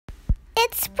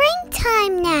It's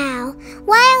springtime now.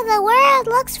 While the world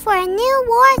looks for a new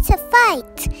war to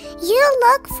fight, you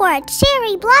look for a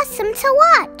cherry blossom to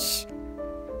watch.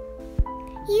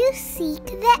 You seek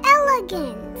the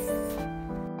elegance.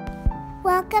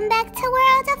 Welcome back to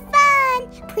World of Fun.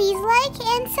 Please like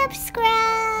and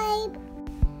subscribe.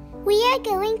 We are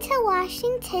going to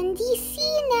Washington, D.C.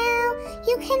 now.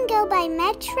 You can go by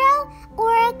metro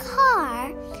or a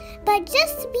car. But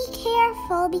just be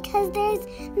careful because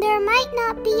there might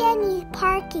not be any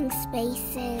parking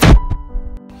spaces.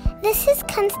 This is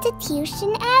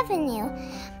Constitution Avenue.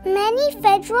 Many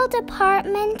federal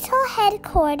departmental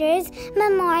headquarters,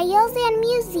 memorials, and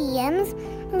museums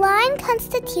line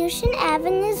Constitution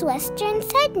Avenue's western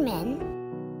segment.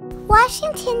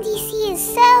 Washington, D.C.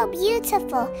 is so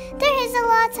beautiful. There is a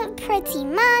lot of pretty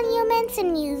monuments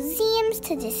and museums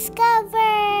to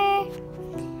discover.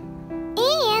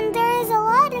 And there is a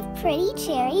lot of pretty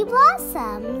cherry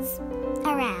blossoms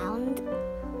around.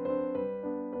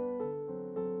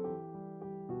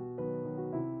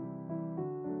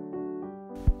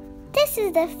 This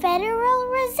is the Federal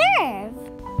Reserve,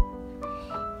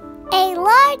 a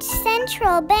large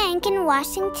central bank in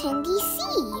Washington, D.C.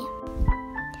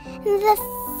 The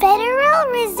Federal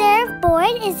Reserve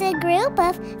Board is a group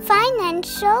of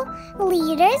financial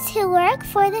leaders who work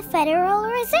for the Federal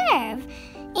Reserve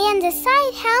and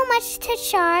decide how much to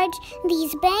charge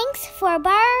these banks for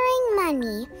borrowing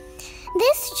money.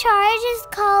 This charge is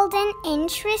called an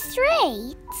interest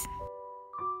rate.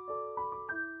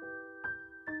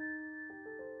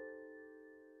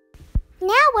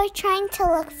 Now we're trying to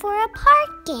look for a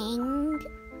parking.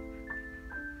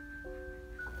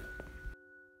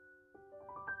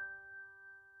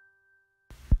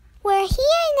 We're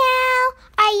here now.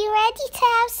 Are you ready to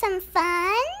have some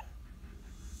fun?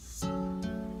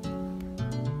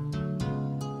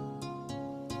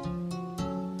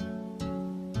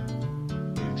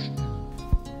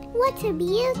 What a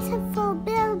beautiful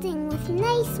building with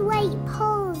nice white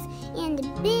poles and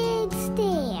big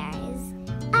stairs.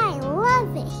 I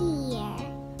love it here.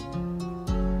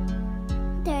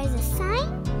 There's a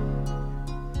sign,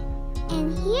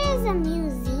 and here's a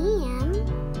museum.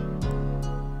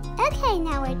 Okay,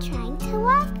 now we're trying to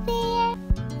walk there.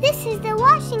 This is the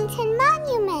Washington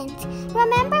Monument.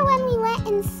 Remember when we went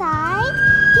inside?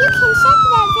 You can check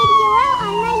that video out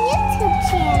on my YouTube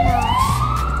channel.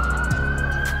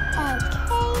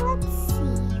 Okay, let's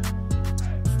see.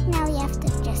 Now we have to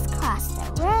just cross the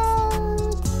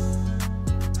road.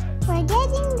 We're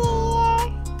getting there.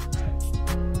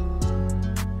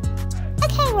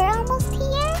 Okay, we're almost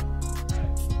here.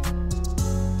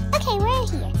 Okay, we're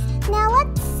here. Now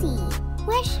let's see.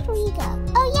 Where should we go?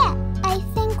 Oh yeah, I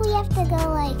think we have to go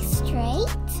like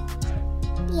straight.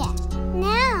 Yeah,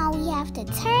 now we have to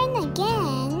turn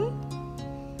again.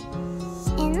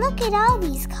 And look at all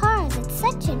these cars. It's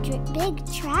such a big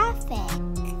traffic.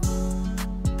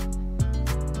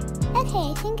 Okay,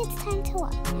 I think it's time to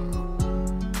walk now.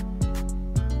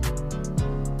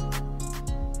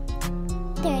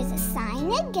 There's a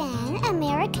sign again.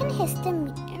 American History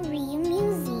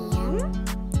Museum.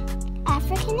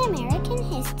 African American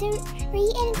History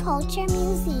and Culture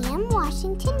Museum.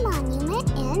 Washington Monument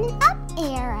and an up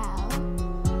arrow.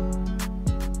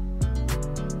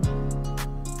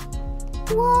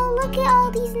 Whoa, look at all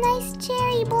these nice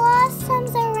cherry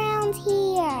blossoms around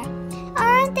here.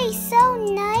 Aren't they so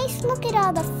nice? Look at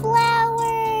all the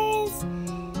flowers.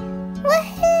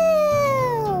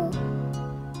 Woohoo!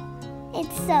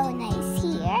 It's so nice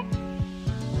here.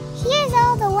 Here's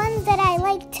all the ones that I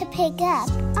like to pick up.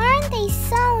 Aren't they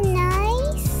so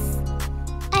nice?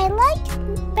 I like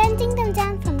bending them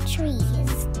down from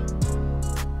trees.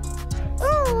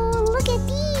 Ooh, look at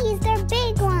these. They're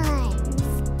big ones.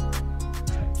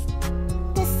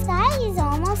 The sky is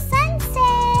almost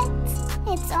sunset.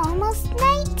 It's almost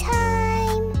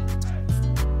nighttime.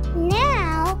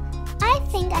 Now, I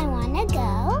think I want to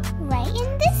go right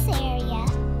in this area.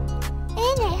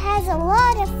 And it has a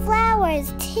lot of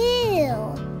flowers too.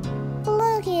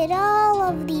 Look at all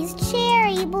of these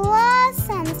cherry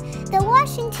blossoms. The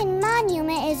Washington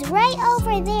Monument is right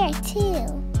over there too.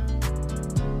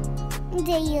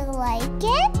 Do you like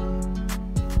it?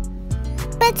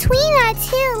 Between our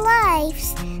two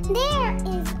lives, there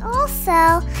is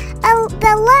also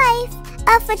the life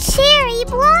of a cherry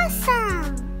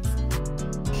blossom.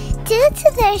 Due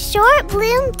to their short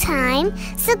bloom time,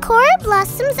 Sakura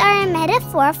blossoms are a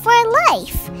metaphor for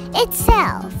life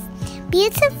itself.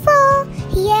 Beautiful,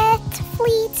 yet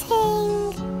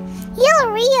fleeting.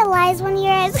 You'll realize when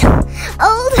you're as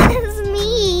old as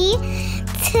me,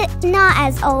 not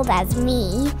as old as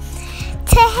me,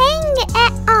 to hang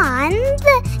on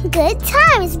the good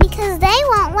times because they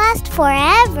won't last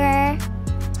forever.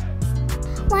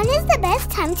 When is the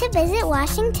best time to visit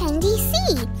Washington,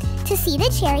 D.C.? To see the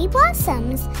cherry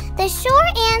blossoms? The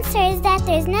short answer is that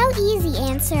there's no easy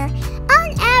answer. On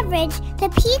average, the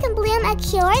peak bloom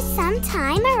occurs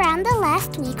sometime around the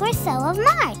last week or so of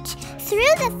March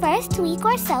through the first week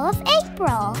or so of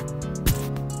April.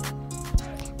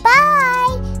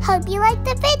 Bye! Hope you liked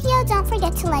the video. Don't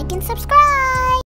forget to like and subscribe.